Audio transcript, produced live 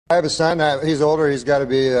I have a son. He's older. He's got to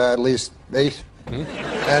be at least 8. And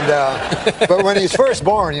but when he's first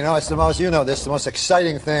born, it's the most, the most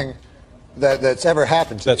exciting thing that's ever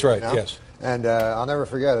happened to That's me, right, yes. And I'll never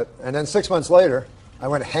forget it. And then 6 months later, I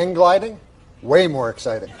went hang gliding. Way more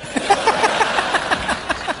exciting.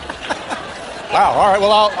 Wow, all right,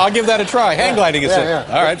 well, I'll give that a try. Hang gliding is it? Yeah.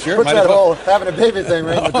 All right, sure. Puts that whole having a baby thing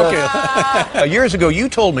right in the Okay. Years ago, you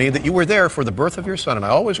told me that you were there for the birth of your son, and I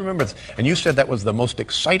always remember this. And you said that was the most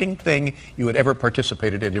exciting thing you had ever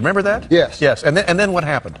participated in. Do you remember that? Yes. Yes, and then what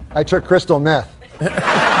happened? I took crystal meth.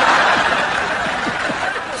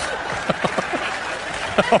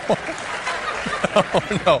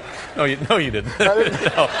 Oh, no, you didn't. No.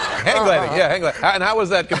 Hang gliding, yeah, hang gliding. And how was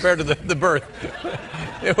that compared to the birth?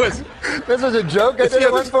 It was. This was a joke I did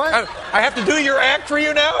at one point? I have to do your act for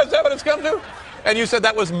you now? Is that what it's come to? And you said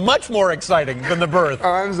that was much more exciting than the birth.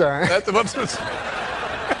 Oh, I'm sorry. That's